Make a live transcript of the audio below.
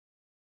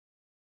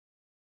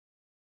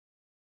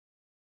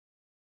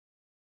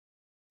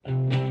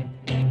Welcome,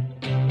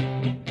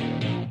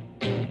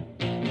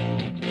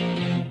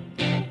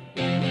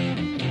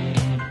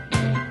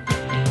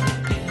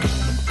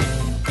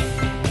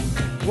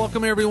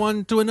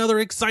 everyone, to another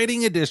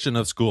exciting edition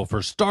of School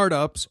for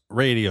Startups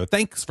Radio.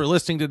 Thanks for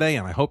listening today,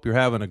 and I hope you're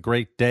having a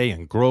great day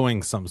and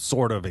growing some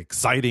sort of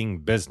exciting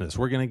business.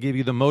 We're going to give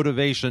you the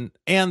motivation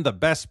and the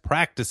best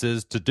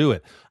practices to do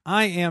it.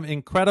 I am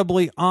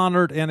incredibly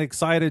honored and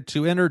excited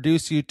to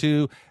introduce you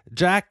to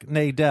Jack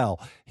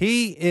Nadel.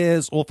 He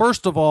is, well,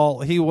 first of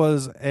all, he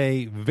was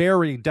a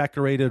very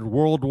decorated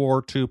World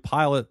War II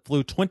pilot,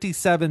 flew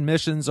 27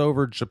 missions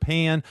over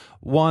Japan,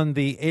 won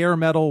the Air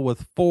Medal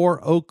with 4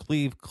 oak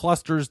leaf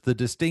clusters, the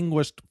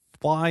Distinguished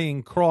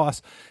Flying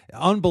Cross.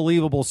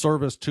 Unbelievable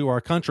service to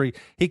our country.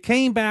 He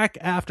came back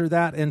after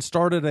that and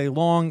started a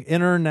long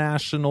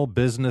international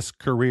business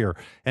career,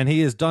 and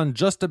he has done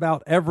just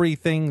about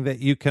everything that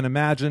you can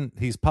imagine.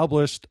 He's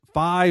published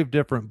 5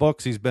 different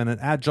books. He's been an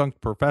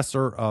adjunct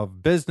professor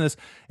of business,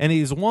 and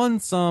he's won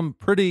some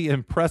pretty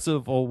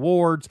impressive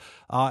awards,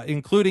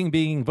 including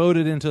being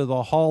voted into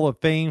the Hall of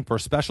Fame for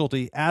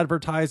specialty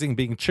advertising,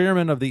 being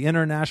chairman of the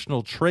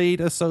International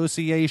Trade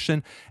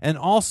Association, and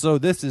also,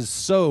 this is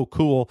so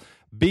cool,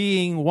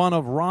 being one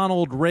of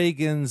Ronald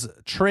Reagan's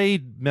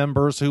trade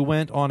members who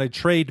went on a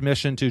trade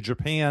mission to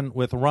Japan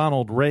with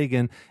Ronald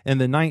Reagan in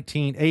the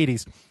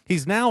 1980s.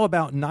 He's now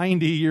about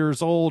 90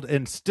 years old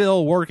and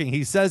still working.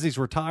 He says he's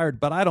retired,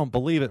 but I don't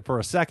believe it for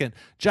a second.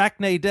 Jack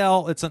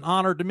Nadel, it's an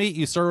honor to meet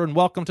you, sir, and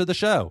welcome to the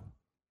show.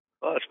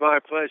 Well, it's my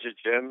pleasure,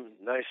 Jim.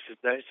 Nice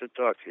to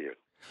talk to you.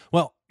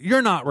 Well,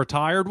 you're not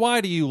retired. Why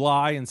do you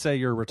lie and say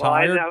you're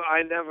retired? Well,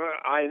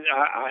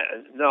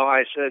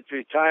 I said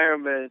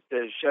retirement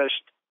is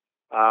just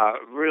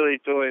really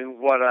doing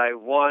what I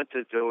want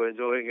to do and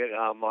doing it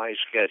on my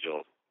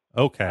schedule.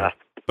 Okay,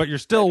 but you're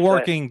still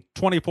working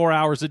 24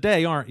 hours a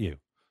day, aren't you?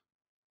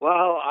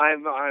 Well,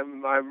 I'm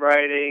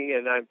writing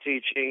and I'm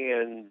teaching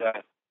and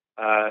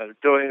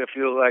doing a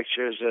few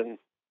lectures and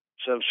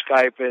some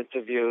Skype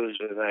interviews,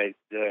 and I'm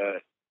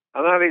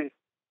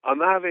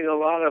having a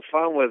lot of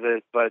fun with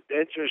it. But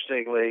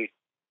interestingly,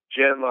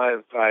 Jim,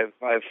 I've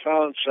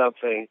found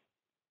something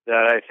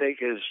that I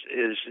think is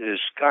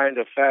kind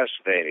of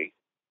fascinating.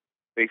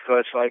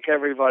 Because like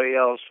everybody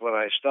else, when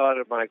I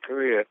started my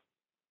career,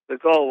 the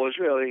goal was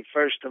really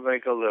first to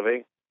make a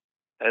living,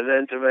 and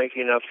then to make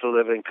enough to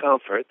live in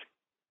comfort,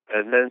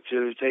 and then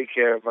to take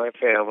care of my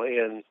family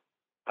and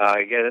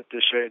get into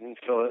certain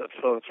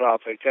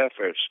philanthropic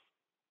efforts.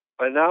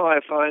 But now I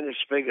find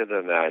it's bigger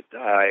than that.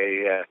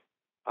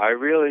 I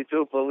really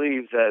do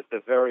believe that the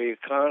very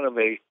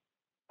economy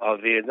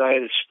of the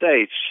United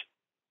States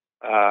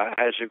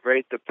has a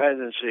great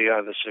dependency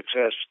on the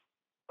success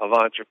of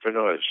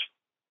entrepreneurs.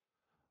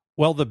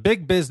 Well, the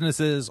big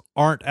businesses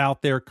aren't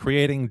out there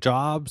creating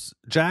jobs,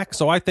 Jack,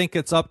 so I think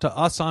it's up to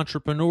us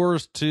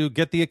entrepreneurs to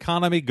get the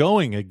economy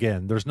going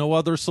again. There's no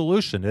other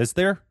solution, is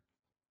there?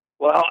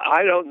 Well,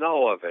 I don't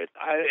know of it.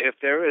 If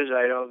there is,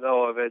 I don't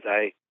know of it.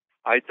 I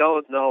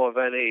don't know of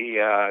any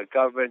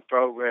government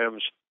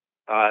programs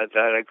that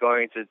are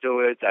going to do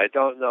it. I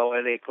don't know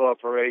any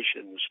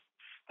corporations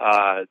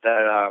that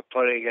are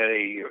putting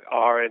any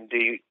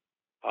R&D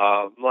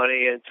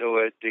money into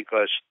it,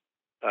 because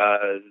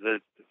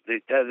the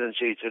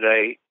tendency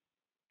today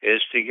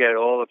is to get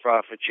all the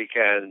profits you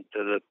can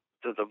to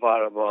the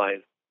bottom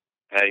line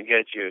and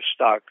get your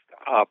stock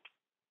up.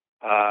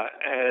 I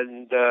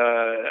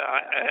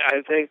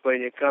think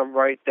when you come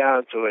right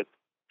down to it,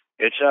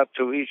 it's up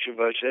to each of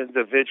us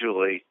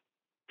individually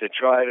to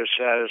try to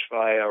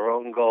satisfy our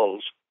own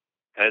goals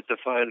and to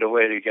find a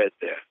way to get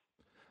there.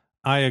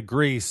 I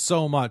agree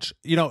so much.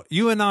 You know,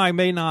 you and I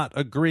may not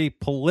agree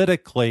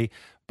politically,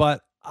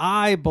 but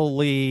I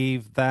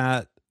believe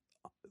that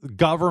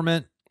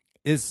government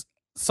is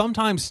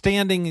sometimes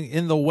standing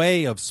in the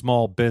way of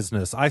small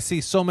business. I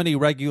see so many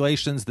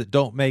regulations that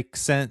don't make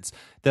sense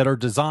that are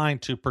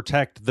designed to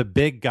protect the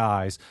big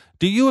guys.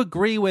 Do you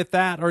agree with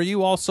that? Or are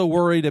you also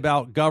worried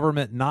about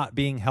government not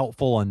being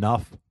helpful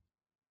enough?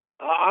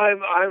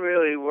 I'm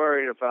really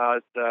worried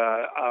about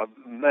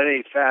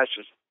many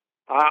facets.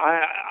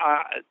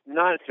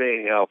 Not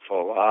being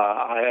helpful.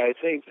 I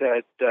think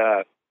that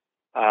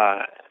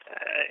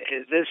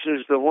this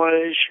is the one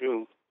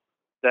issue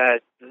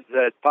that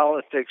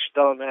politics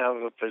don't have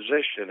a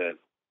position in.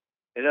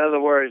 In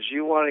other words,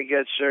 you want to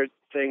get certain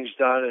things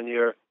done, and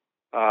you're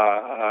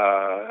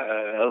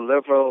a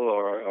liberal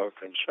or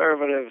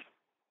conservative,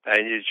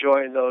 and you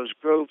join those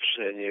groups,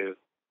 and you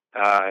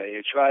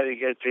try to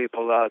get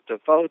people out to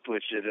vote,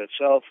 which in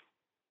itself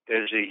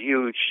is a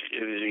huge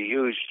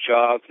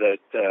job that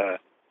that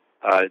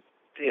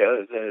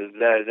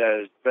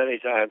many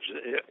times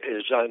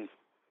is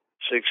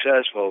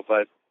unsuccessful.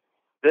 But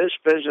this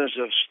business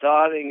of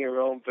starting your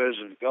own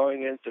business,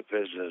 going into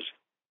business,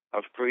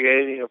 of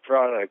creating a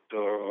product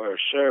or a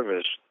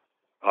service,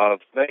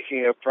 of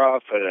making a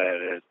profit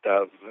at it,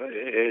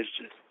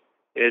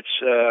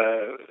 it's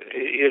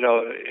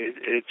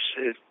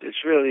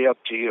really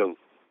up to you.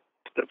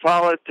 The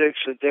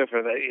politics are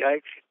different.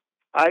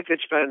 I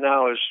could spend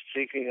hours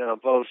speaking on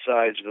both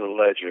sides of the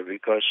ledger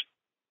because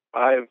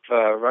I've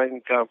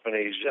run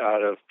companies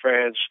out of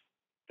France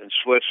and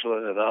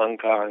Switzerland and Hong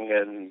Kong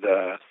and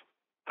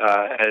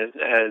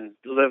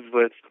lived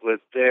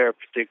with their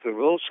particular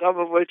rules, some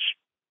of which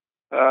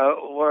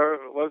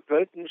were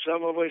good, and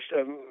some of which,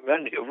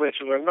 many of which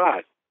were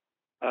not.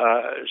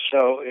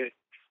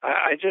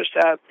 I just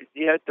have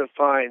yet to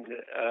find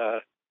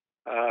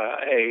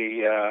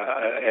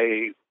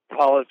a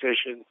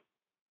politician,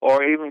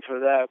 or even for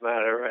that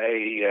matter,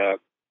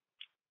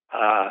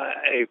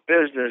 a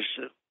business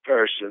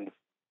person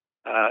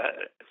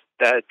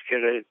that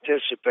can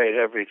anticipate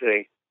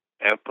everything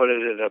and put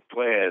it in a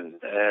plan.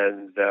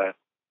 And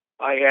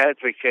I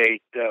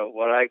advocate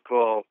what I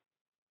call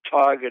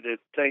targeted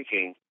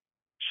thinking,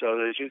 so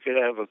that you can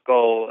have a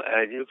goal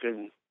and you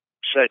can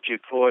set your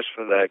course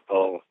for that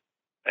goal,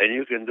 and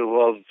you can do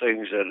all the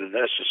things that are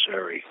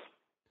necessary.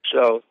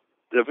 So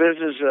the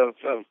business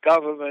of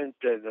government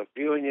and of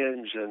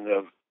unions and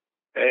of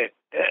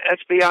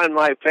that's beyond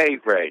my pay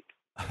grade.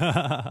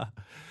 I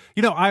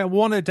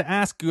wanted to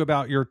ask you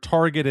about your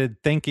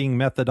targeted thinking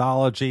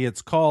methodology.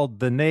 It's called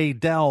the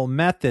Nadel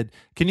method.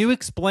 Can you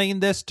explain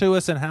this to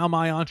us and how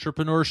my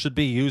entrepreneur should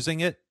be using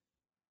it?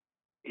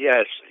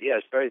 Yes,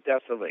 very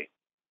definitely.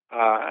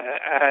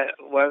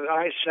 When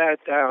I sat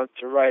down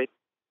to write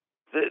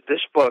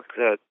this book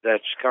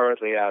that's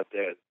currently out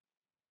there,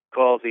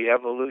 called The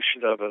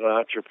Evolution of an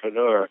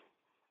Entrepreneur,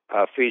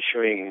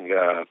 featuring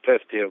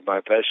 50 of my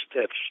best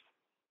tips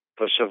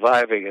for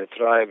surviving and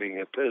thriving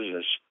in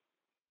business,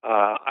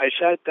 I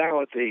sat down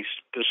with the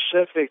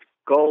specific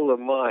goal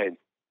in mind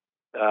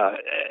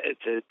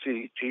to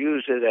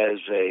use it as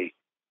a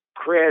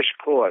crash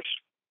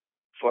course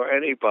for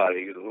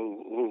anybody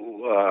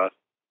who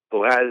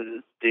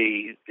has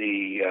the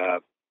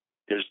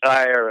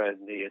desire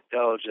and the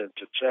intelligence,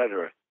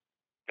 etc.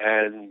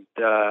 And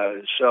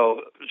I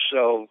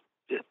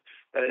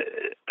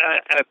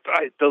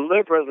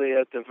deliberately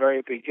at the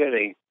very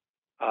beginning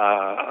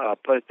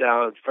put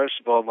down, first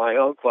of all, my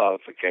own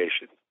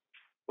qualification,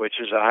 which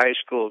is a high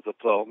school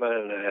diploma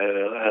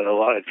and a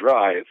lot of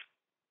drive,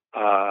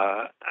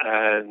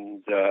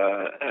 and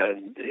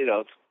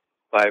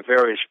by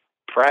various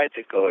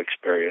practical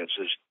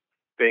experiences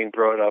being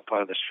brought up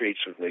on the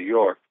streets of New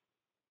York,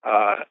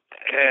 but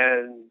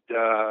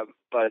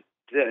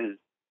then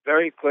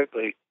very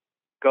quickly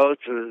go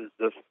to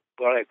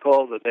what I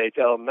call the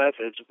Nadel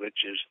methods,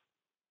 which is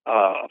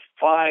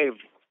 5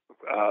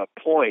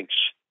 points,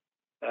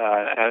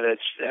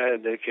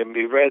 and it can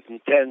be read in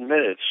 10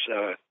 minutes.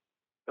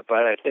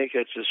 But I think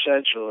it's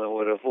essential and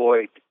would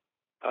avoid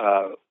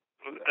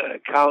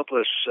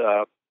countless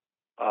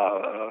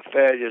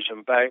failures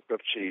and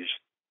bankruptcies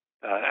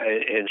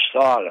in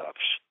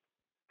startups.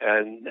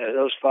 And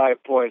those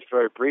 5 points,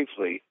 very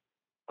briefly,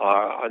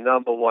 are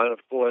number one,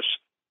 of course,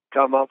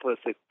 come up with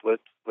the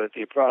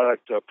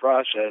product or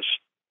process,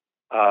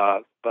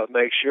 but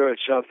make sure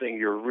it's something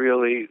you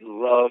really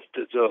love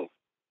to do,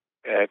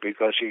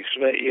 because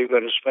you're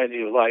going to spend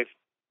your life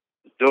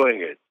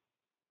doing it.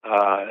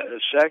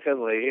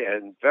 Secondly,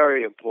 and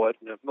very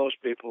important, that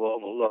most people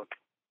overlook,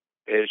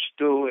 is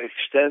do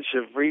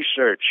extensive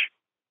research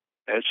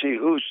and see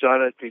who's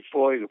done it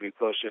before you,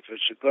 because if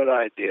it's a good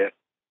idea,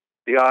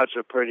 the odds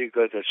are pretty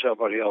good that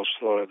somebody else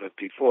thought of it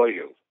before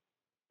you.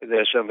 And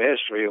there's some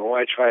history, and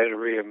why try to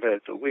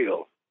reinvent the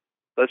wheel?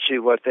 Let's see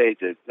what they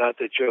did. Not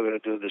that you're going to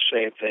do the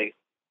same thing,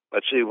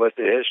 but see what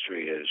the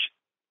history is.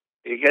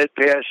 You get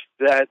past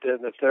that,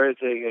 and the third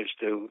thing is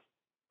to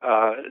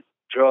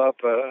draw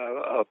up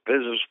a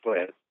business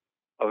plan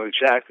of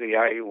exactly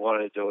how you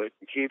want to do it,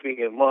 and keeping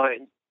in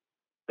mind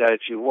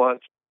that you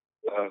want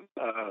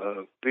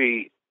to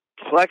be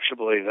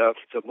flexible enough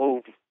to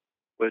move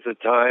with the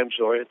times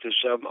or into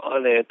some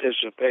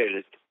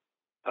unanticipated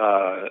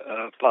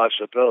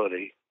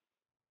possibility.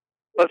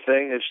 The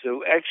thing is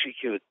to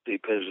execute the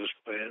business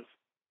plan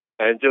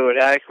and do it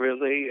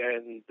accurately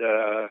and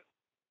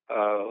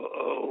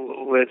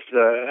with,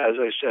 as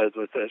I said,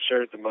 with a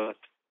certain amount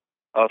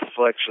of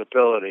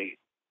flexibility.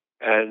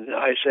 And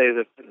I say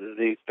that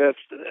the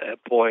fifth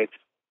point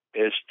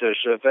is to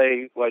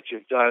survey what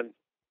you've done,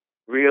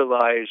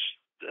 realize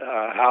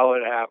how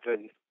it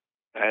happened,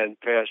 and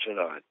pass it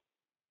on.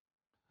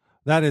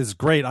 That is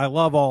great. I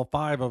love all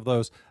 5 of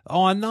those.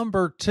 On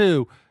number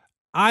 2,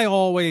 I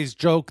always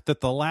joke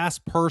that the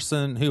last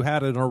person who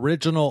had an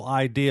original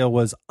idea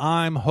was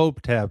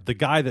Imhotep, the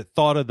guy that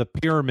thought of the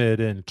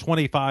pyramid in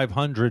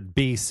 2500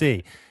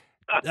 BC.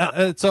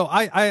 So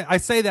I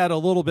say that a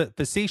little bit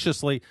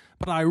facetiously,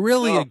 but I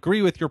really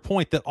agree with your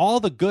point that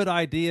all the good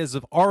ideas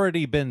have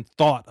already been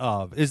thought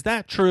of. Is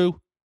that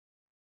true?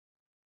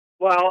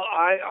 Well,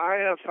 I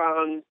have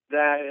found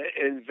that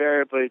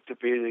invariably to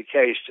be the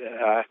case.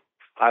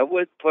 I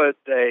would put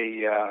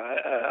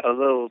a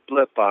little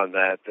blip on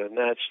that, and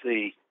that's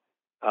the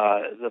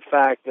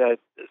fact that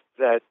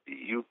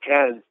you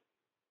can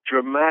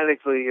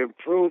dramatically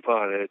improve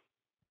on it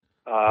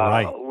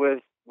Right.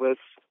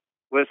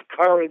 with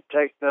current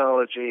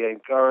technology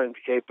and current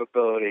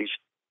capabilities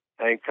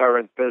and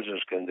current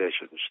business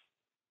conditions.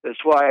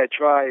 that's why I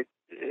tried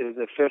in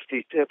the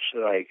 50 tips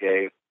that I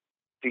gave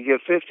to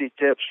give 50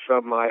 tips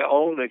from my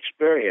own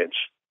experience,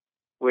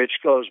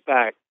 which goes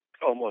back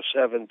almost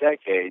 7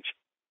 decades.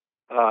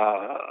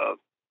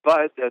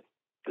 But at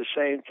the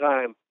same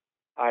time,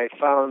 I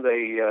found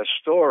a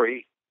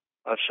story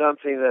of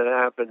something that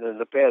happened in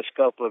the past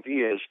couple of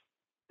years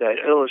that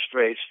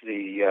illustrates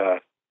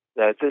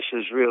that this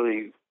is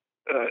really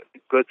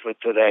good for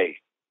today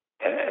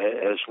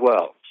as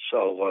well.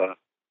 So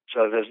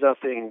there's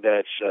nothing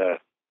that's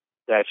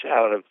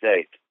out of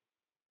date.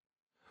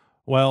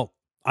 Well,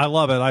 I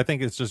love it. I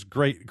think it's just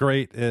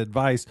great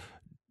advice.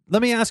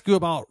 Let me ask you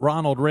about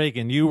Ronald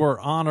Reagan. You were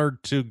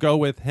honored to go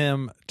with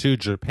him to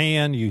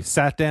Japan. You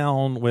sat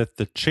down with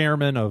the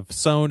chairman of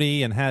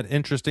Sony and had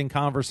interesting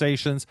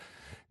conversations.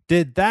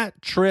 Did that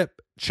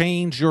trip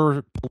change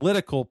your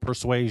political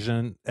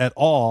persuasion at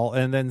all?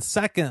 And then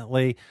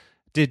secondly,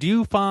 did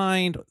you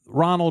find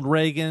Ronald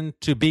Reagan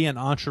to be an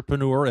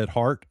entrepreneur at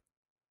heart?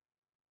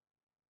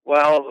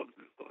 Well,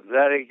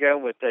 that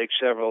again would take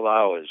several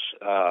hours.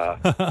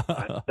 Not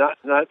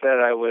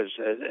that I was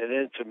an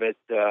intimate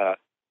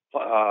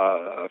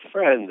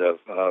friend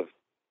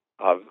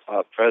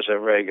of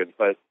President Reagan,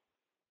 but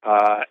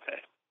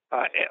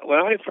when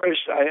I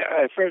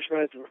first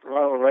met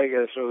Ronald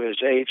Reagan through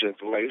his agent,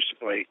 who I used to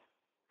play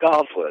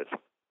golf with,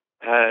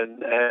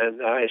 and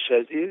I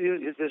said,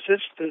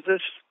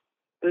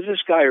 does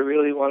this guy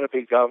really want to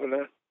be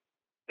governor?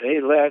 And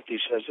he laughed. He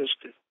says,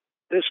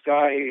 this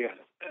guy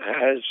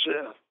has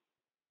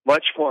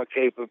much more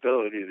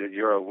capability than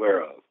you're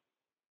aware of,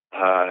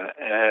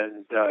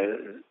 and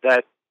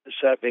that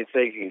set me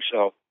thinking.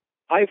 So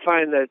I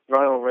find that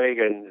Ronald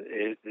Reagan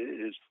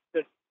is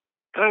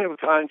kind of a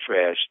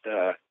contrast.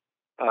 The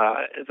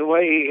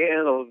way he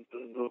handled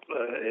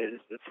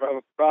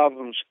the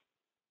problems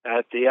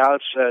at the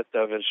outset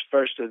of his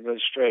first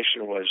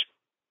administration was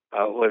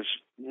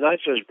not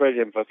just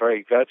brilliant but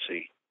very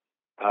gutsy.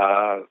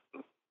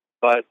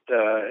 But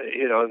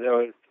there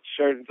were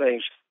certain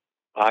things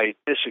I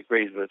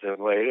disagreed with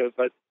him later.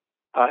 But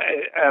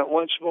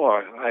once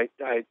more, I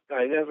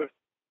never.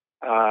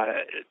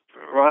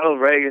 Ronald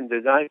Reagan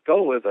did not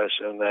go with us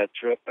on that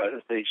trip.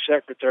 The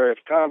Secretary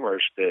of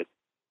Commerce did.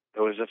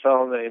 There was a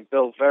fellow named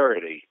Bill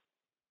Verity,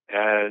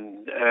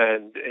 and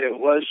it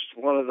was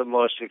one of the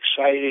most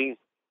exciting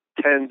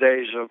 10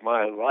 days of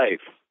my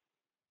life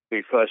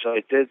because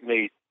I did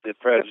meet the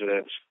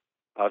presidents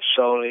of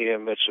Sony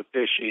and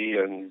Mitsubishi,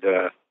 and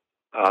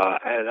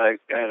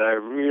I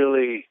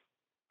really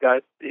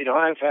got,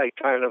 I've had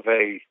kind of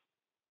an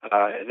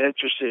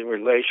interesting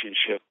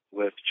relationship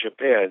with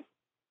Japan,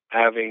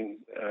 having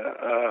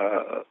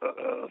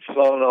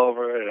flown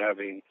over and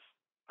having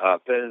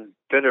been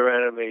bitter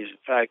enemies. In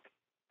fact,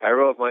 I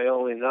wrote my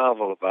only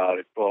novel about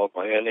it called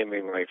My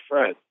Enemy, My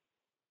Friend,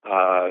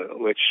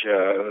 which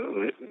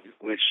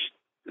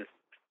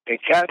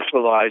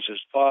encapsulizes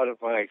part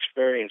of my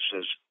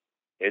experiences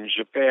in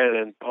Japan,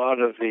 and part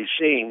of these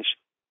scenes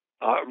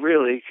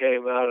really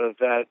came out of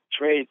that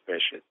trade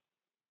mission.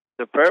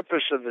 The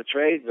purpose of the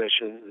trade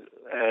mission,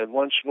 and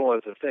once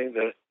more,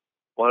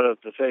 one of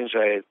the things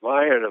I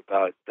admired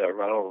about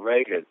Ronald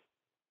Reagan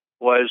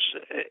was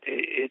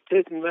it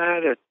didn't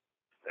matter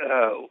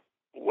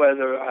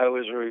whether I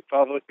was a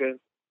Republican,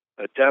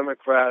 a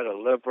Democrat, a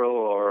liberal,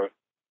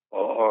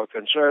 or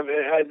conservative.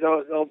 It had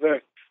no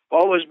bearing.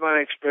 What was my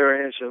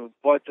experience, and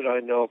what did I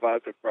know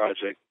about the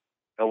project,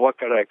 and what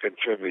could I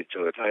contribute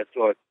to it? I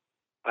thought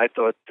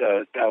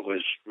that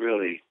was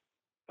really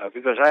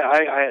because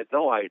I had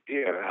no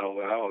idea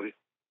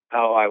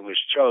how I was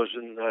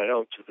chosen. I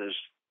don't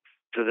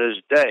to this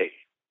day,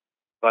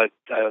 but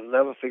I'll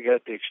never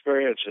forget the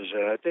experiences.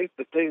 And I think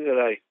the thing that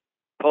I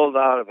pulled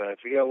out of it, I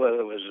forget whether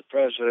it was the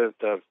president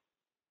of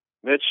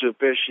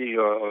Mitsubishi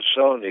or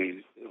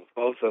Sony,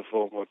 both of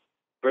whom were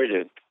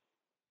brilliant.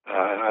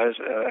 I was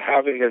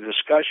having a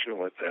discussion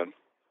with them,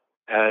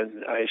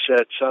 and I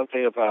said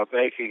something about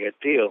making a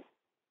deal,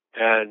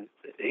 and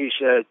he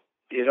said,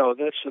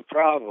 that's the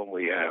problem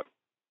we have.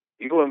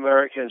 You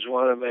Americans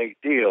want to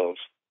make deals.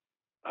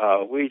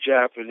 We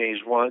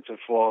Japanese want to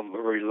form a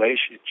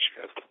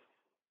relationship,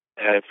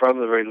 and from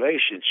the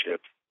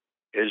relationship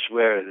is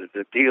where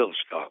the deals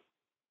come.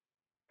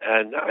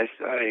 And I,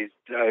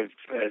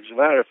 as a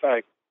matter of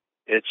fact,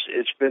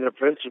 it's been a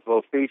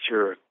principal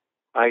feature.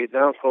 I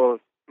now call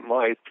it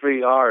my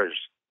 3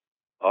 R's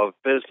of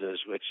business,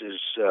 which is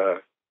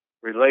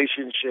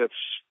relationships,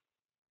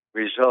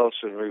 results,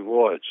 and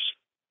rewards.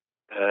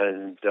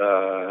 And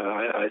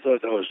I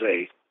thought that was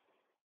a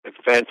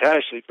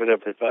fantastic bit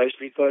of advice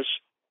because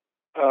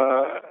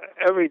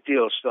every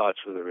deal starts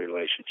with a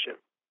relationship.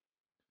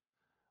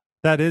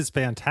 That is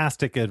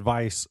fantastic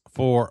advice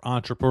for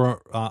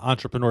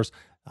entrepreneurs.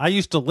 I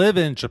used to live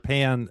in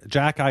Japan,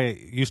 Jack. I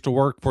used to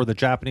work for the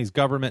Japanese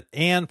government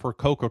and for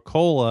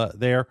Coca-Cola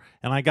there,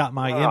 and I got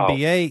my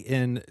MBA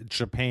in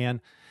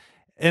Japan.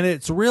 And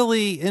it's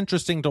really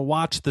interesting to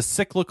watch the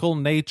cyclical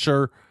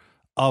nature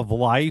of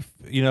life.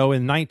 You know,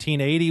 in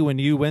 1980, when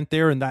you went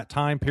there in that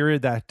time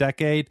period, that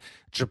decade,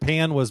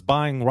 Japan was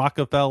buying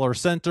Rockefeller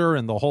Center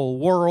and the whole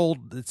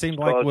world. It seemed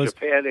like was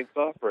Japan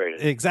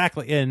Incorporated.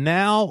 Exactly. And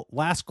now,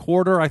 last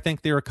quarter, I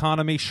think their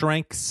economy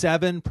shrank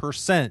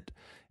 7%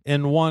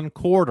 in one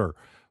quarter.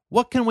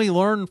 What can we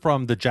learn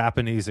from the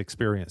Japanese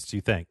experience, do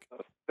you think?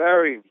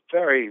 Very,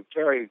 very,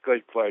 very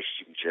good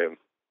question, Jim,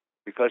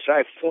 because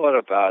I've thought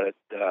about it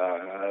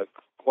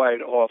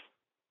quite often.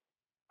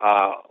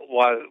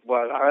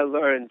 What I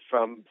learned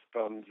from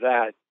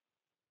that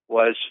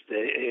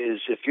is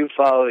if you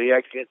follow the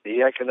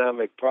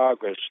economic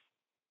progress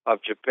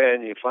of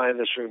Japan, you find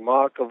this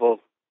remarkable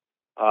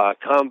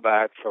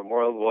comeback from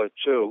World War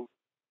II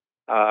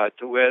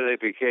to where they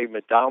became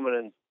a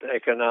dominant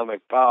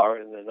economic power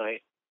in the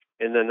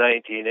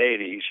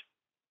 1980s.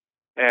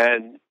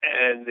 And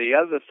the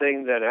other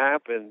thing that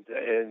happened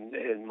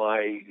in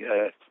my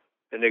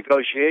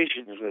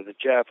negotiations with the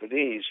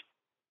Japanese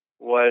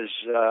was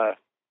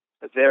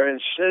their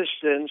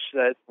insistence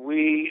that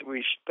we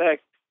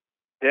respect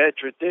their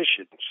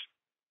traditions.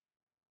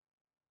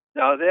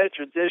 Now, their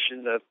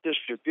tradition of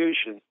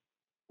distribution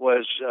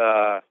was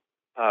out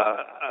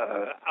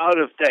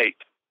of date.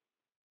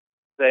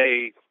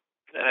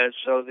 And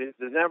so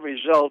the net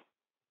result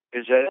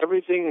is that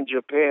everything in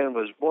Japan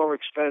was more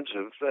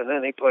expensive than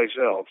any place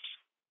else.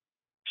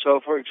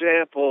 So, for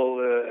example,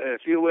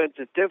 if you went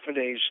to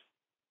Tiffany's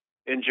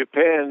in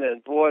Japan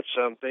and bought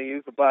something,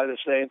 you could buy the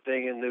same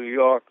thing in New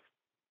York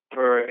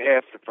for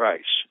half the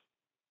price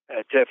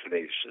at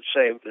Tiffany's,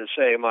 the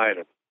same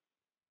item.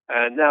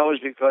 And that was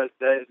because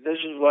this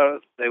is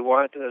what they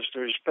wanted us to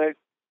respect,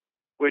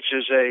 which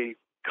is a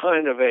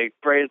kind of a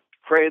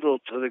cradle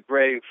to the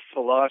grave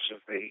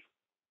philosophy,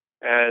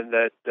 and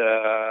that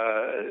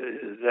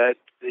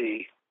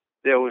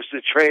there was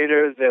the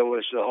trader, there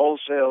was the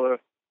wholesaler,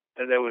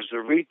 and there was the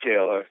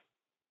retailer,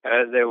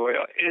 and they were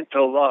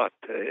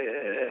interlocked.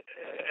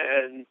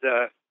 And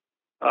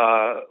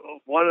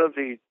one of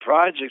the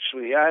projects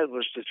we had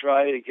was to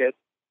try to get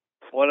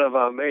one of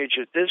our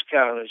major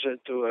discounters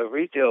into a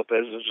retail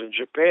business in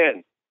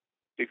Japan,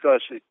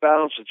 because the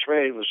balance of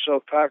trade was so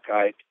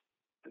cockeyed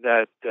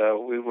that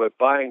we were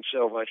buying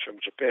so much from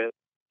Japan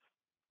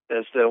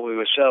as that we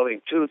were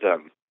selling to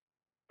them.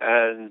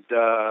 And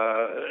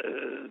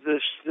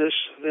this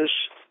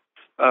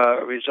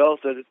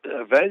resulted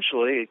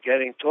eventually in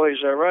getting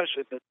Toys R Us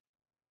in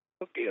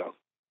Tokyo.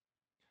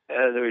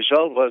 And the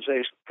result was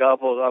they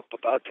gobbled up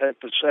about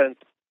 10%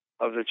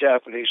 of the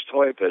Japanese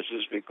toy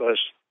business because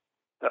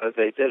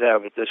they did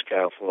have a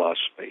discount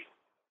philosophy.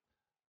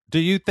 Do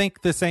you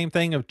think the same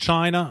thing of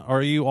China?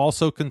 Are you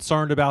also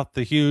concerned about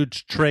the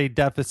huge trade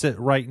deficit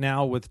right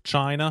now with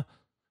China?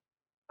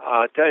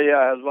 I'll tell you,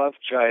 I love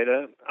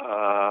China.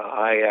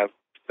 I have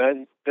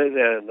been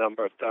there a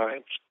number of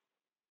times.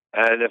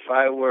 And if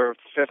I were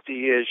 50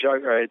 years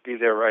younger, I'd be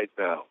there right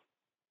now.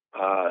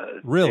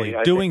 Really?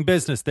 Doing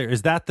business there.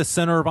 Is that the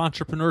center of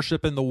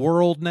entrepreneurship in the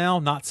world now,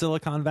 not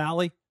Silicon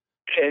Valley?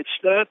 It's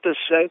not the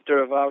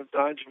center of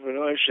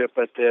entrepreneurship,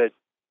 but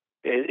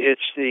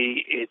it's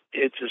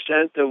a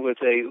center with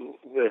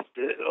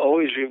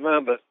always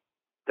remember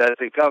that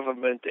the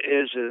government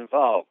is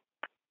involved.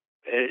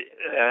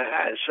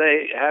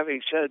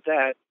 Having said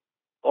that,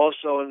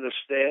 also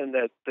understand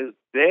that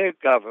their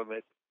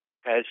government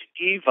has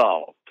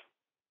evolved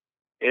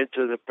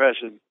into the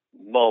present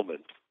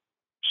moment,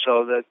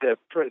 so that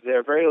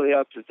they're really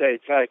up to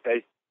date. In fact,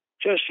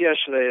 just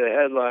yesterday the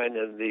headline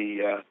in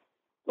the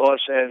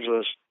Los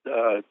Angeles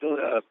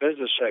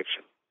business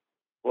section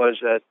was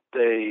that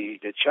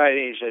the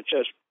Chinese had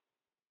just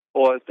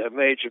bought a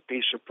major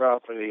piece of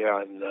property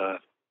on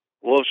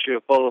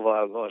Wilshire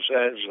Boulevard in Los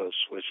Angeles,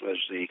 which was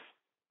the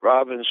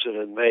Robinson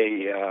and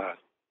May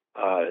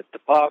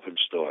department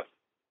store,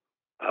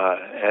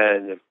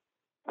 and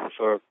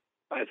for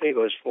I think it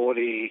was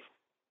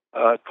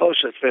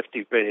close to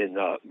 $50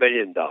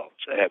 million.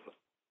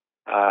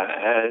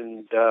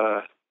 And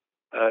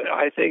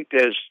I think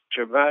there's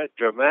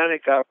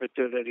dramatic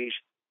opportunities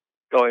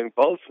going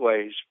both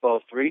ways,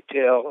 both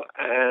retail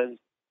and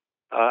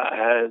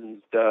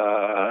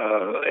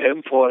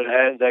import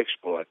and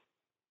export,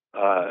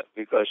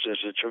 because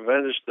there's a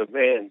tremendous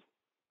demand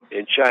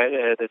in China.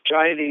 And the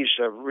Chinese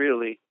are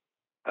really,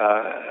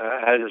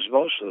 as is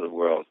most of the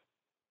world,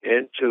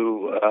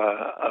 into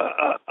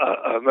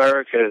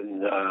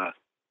American,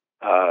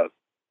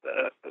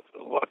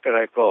 what can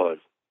I call it?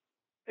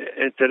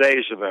 In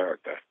today's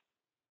America.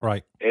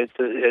 Right.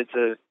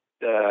 Into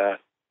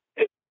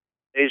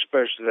today's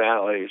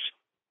personalities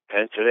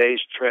and today's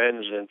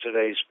trends and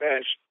today's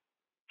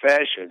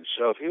fashion.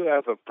 So if you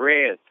have a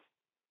brand,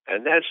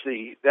 and that's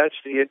the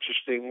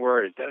interesting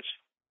word. That's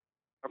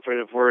the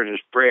operative word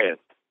is brand.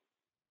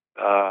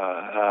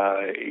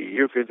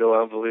 You can do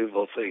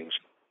unbelievable things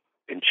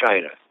in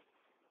China.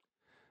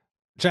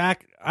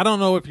 Jack, I don't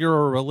know if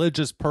you're a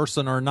religious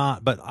person or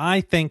not, but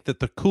I think that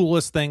the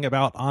coolest thing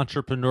about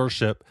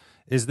entrepreneurship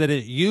is that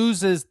it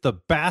uses the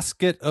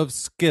basket of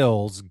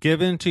skills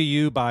given to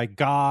you by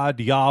God,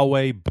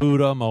 Yahweh,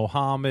 Buddha,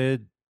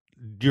 Mohammed,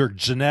 your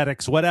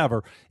genetics,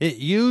 whatever. It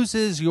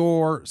uses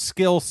your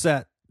skill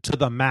set to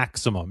the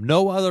maximum.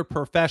 No other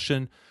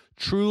profession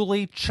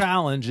truly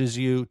challenges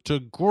you to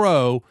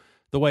grow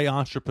the way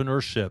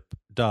entrepreneurship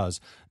does.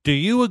 Do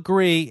you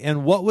agree?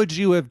 And what would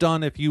you have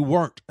done if you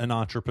weren't an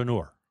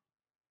entrepreneur?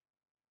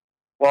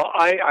 Well,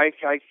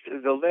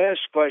 the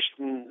last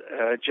question,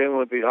 Jim,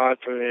 would be hard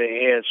for me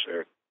to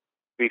answer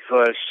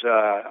because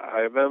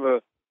I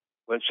remember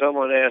when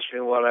someone asked me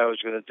what I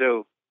was going to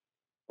do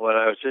when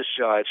I was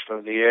discharged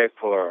from the Air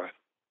Corps.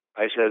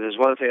 I said, "There's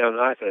one thing I'm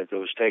not going to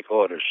do is take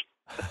orders."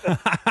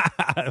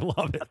 I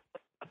love it.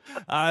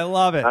 I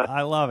love it.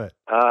 I love it.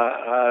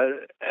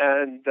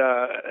 And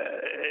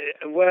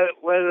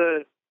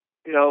whether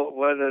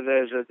whether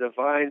there's a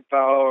divine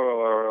power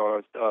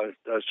or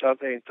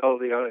something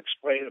totally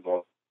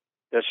unexplainable,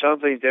 there's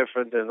something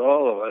different in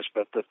all of us.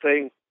 But the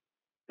thing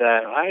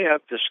that I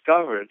have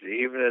discovered,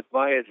 even at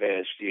my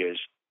advanced years,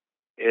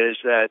 is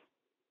that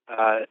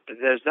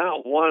there's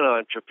not one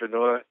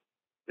entrepreneur;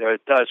 there are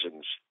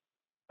dozens.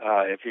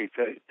 If you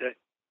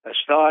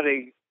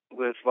starting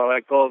with what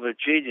I call the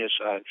genius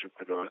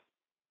entrepreneur,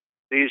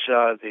 these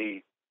are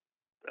the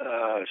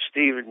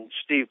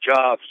Steve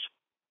Jobs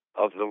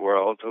of the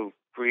world who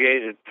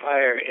create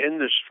entire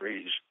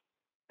industries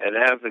and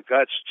have the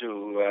guts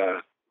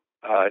to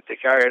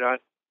carry it on.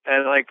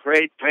 And like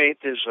great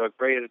painters or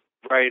great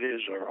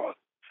writers, or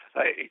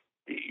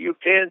you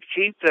can't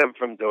keep them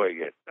from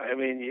doing it. I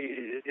mean,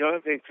 you don't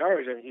have to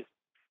encourage them.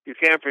 You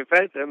can't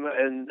prevent them,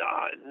 and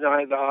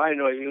neither I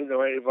nor you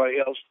nor anybody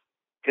else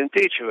can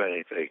teach you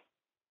anything.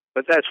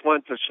 But that's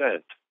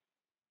 1%,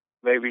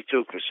 maybe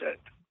 2%.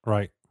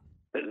 Right.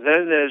 And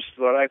then there's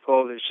what I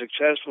call the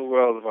successful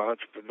world of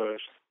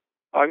entrepreneurs.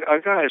 Are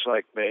guys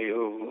like me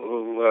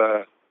who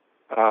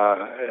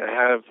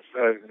have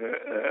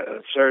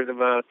a certain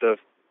amount of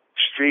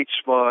street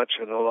smarts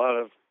and a lot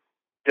of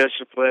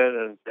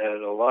discipline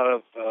and a lot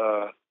of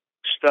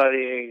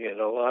studying and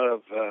a lot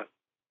of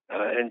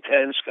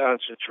intense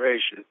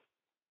concentration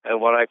and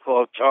what I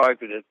call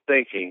targeted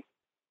thinking.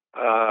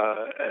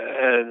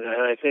 And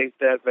I think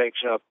that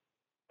makes up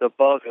the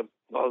bulk of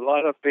a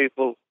lot of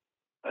people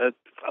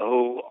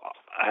who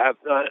have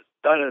not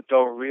done it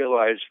don't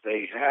realize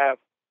they have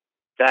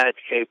that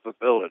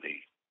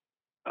capability.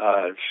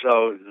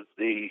 So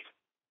the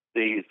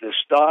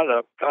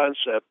startup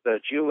concept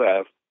that you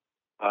have,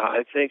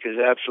 I think, is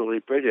absolutely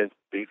brilliant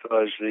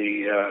because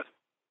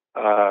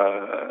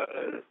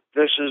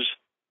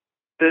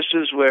this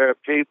is where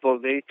people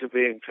need to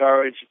be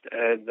encouraged,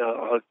 and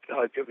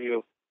I'll give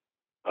you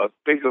a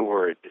bigger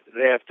word.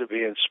 They have to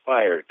be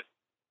inspired.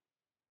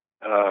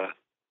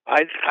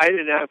 I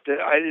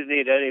didn't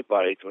need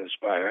anybody to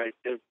inspire.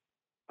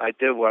 I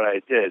did what I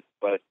did,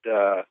 but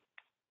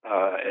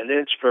an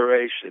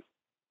inspiration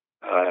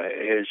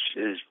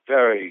is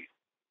very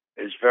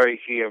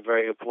key and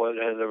very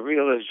important, and the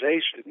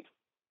realization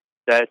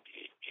that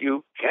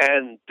you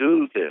can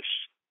do this.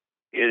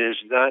 It is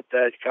not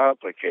that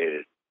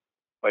complicated,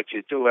 but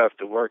you do have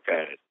to work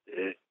at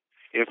it.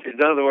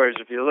 In other words,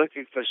 if you're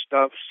looking for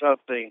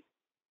something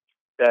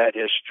that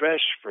is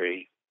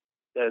stress-free,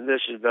 then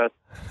this is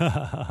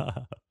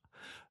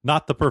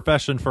not the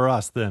profession for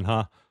us then,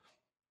 huh?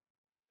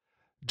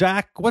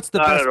 Jack, what's the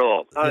not best? At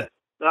all.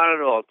 Not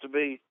at all. To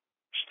me,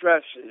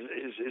 stress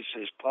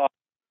is part.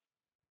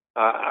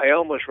 I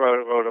almost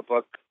wrote a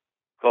book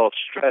called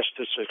Stress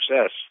to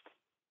Success.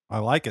 I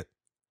like it.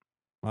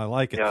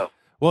 Yeah.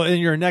 Well, in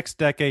your next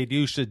decade,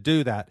 you should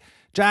do that.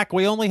 Jack,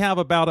 we only have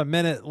about a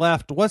minute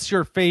left. What's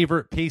your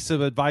favorite piece of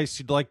advice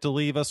you'd like to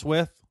leave us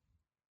with?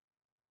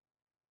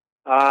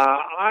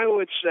 I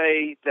would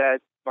say that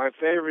my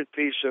favorite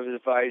piece of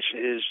advice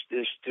is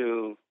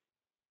to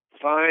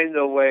find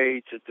a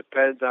way to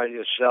depend on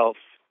yourself,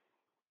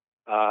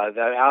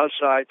 that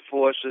outside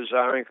forces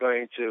aren't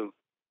going to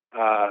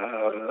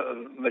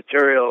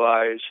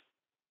materialize,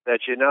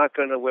 that you're not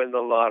going to win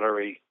the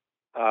lottery,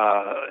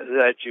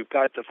 that you've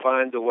got to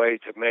find a way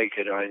to make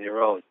it on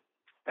your own.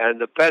 And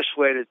the best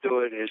way to do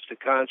it is to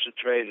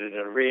concentrate in an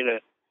arena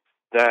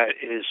that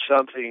is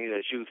something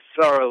that you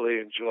thoroughly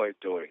enjoy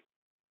doing.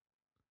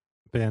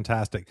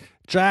 Fantastic.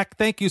 Jack,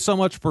 thank you so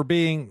much for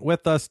being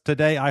with us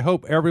today. I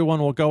hope everyone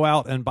will go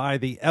out and buy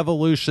The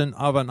Evolution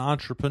of an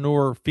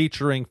Entrepreneur,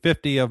 featuring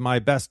 50 of my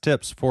best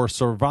tips for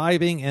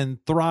surviving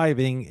and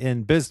thriving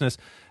in business.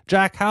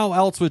 Jack, how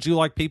else would you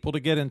like people to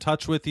get in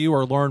touch with you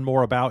or learn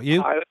more about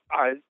you?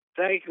 I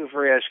thank you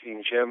for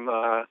asking, Jim.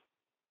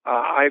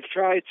 I've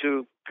tried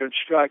to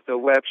construct a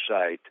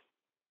website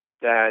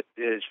that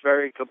is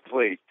very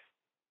complete.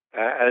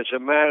 As a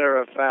matter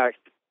of fact,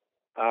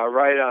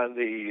 right on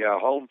the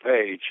home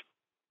page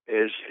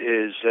is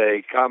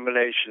a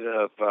combination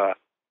of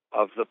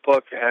the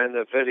book and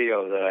the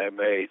video that I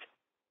made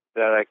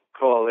that I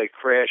call a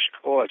crash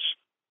course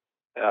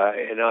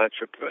in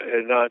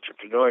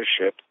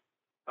entrepreneurship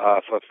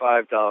for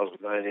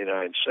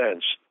 $5.99,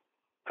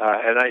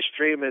 and I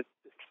stream it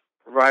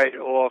right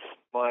off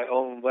my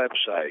own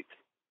website.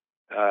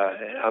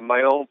 I'm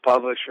my own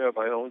publisher,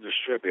 my own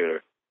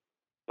distributor,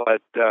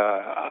 but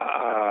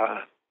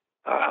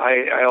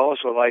I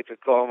also like to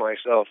call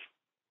myself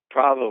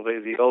probably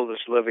the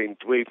oldest living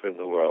dweeb in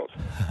the world.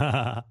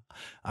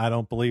 I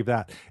don't believe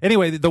that.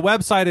 Anyway, the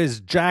website is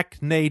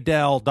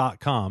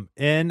jacknadel.com,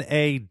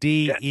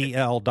 Nadel.com,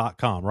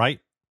 right?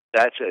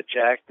 That's it,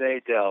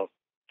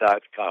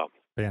 jacknadel.com.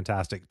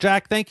 Fantastic.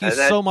 Jack, thank you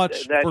so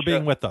much for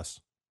being with us.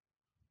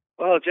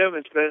 Well, Jim,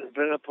 it's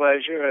been a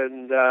pleasure,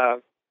 and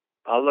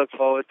I'll look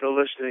forward to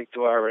listening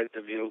to our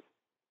interview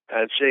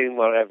and seeing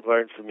what I've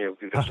learned from you,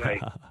 because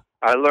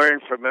I learn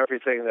from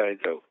everything that I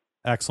do.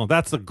 Excellent.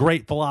 That's a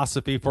great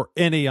philosophy for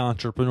any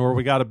entrepreneur.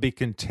 We got to be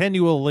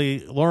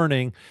continually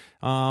learning,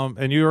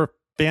 and you're a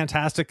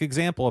fantastic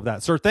example of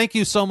that. Sir, thank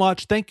you so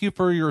much. Thank you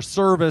for your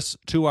service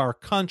to our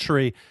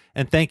country,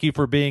 and thank you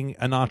for being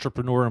an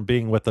entrepreneur and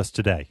being with us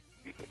today.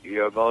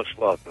 You're most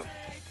welcome.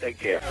 Take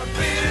care.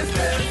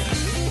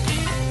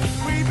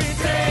 We've been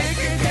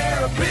taking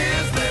care of business.